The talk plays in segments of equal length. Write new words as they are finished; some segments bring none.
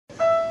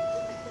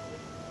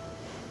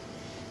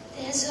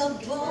There's a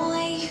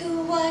boy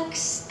who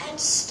works at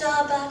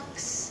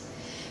Starbucks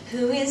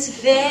who is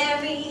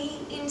very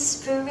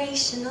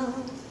inspirational.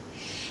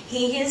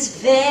 He is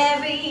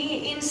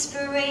very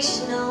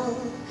inspirational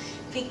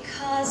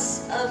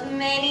because of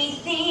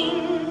many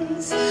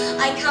things.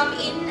 I come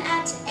in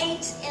at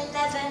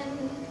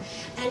 8:11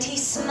 and he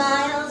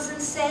smiles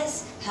and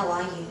says, "How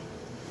are you?"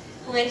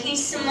 When he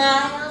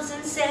smiles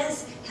and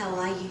says, "How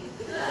are you?"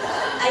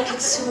 I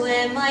could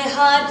swear my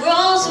heart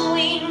grows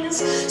wings.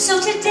 So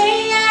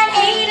today at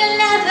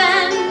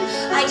 8:11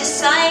 I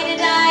decided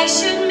I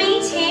should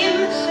meet him.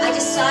 I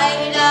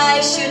decided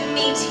I should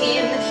meet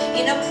him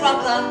in a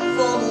proper,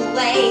 formal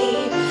way.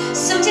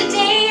 So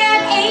today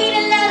at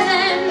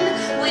 8:11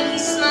 when he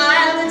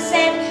smiled and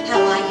said,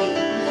 "How are you?"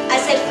 I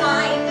said,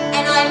 "Fine,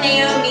 and I'm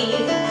Naomi."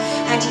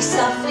 And he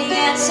softly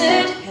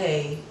answered,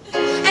 "Hey."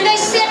 And I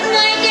said,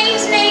 "My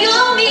name's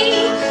Naomi,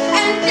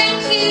 and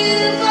thank you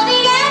for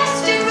the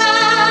extra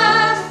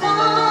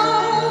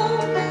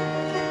phone."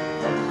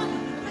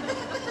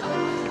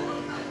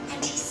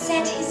 And he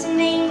said his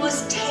name was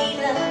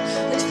Taylor,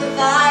 which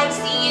provides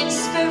the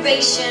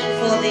inspiration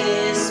for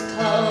this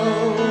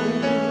poem.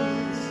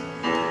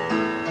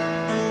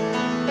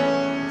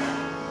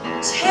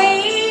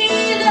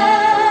 Taylor,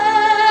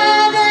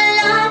 the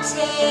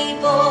latte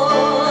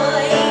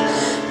boy,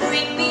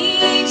 bring me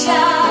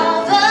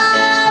Java,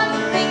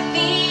 bring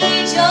me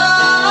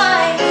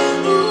joy.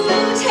 Ooh,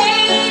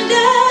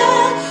 Taylor,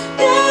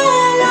 the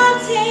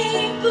latte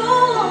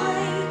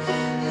boy,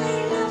 I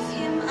love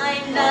him, I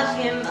love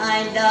him, I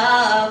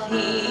love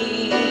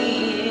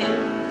him.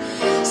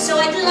 So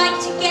I'd like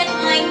to get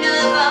my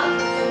nerve up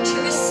to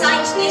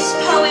recite this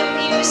poem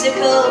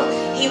musical.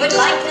 He would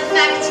like the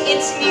fact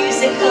it's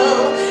musical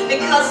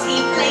because he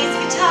plays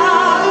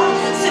guitar.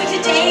 So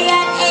today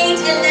at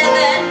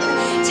 8:11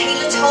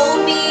 Taylor told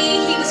me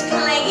he was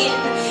playing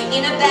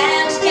in a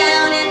band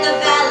down in the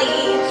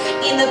valley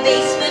in the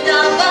basement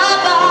of a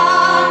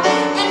bar.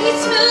 And he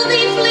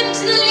smoothly flipped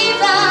the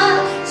lever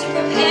to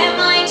prepare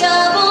my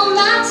double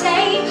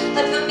latte.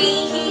 But for me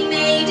he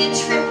made it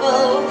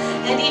triple,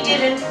 and he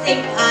didn't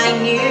think I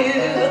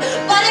knew.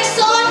 But I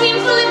saw him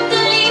flip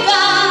the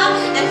lever,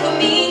 and for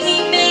me he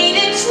made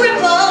it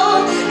triple.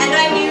 And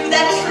I knew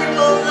that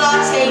triple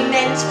latte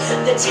meant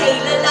that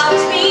Taylor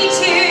loved me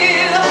too.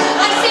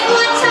 I said,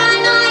 "What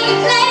time are you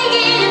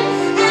playing?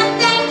 And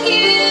thank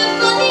you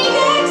for the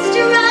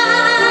extra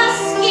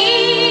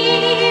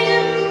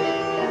skin."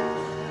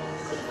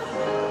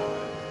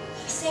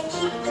 He said,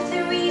 "Keep the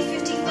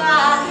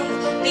 3:55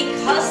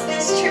 because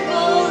this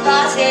triple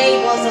latte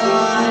was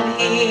on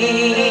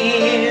him."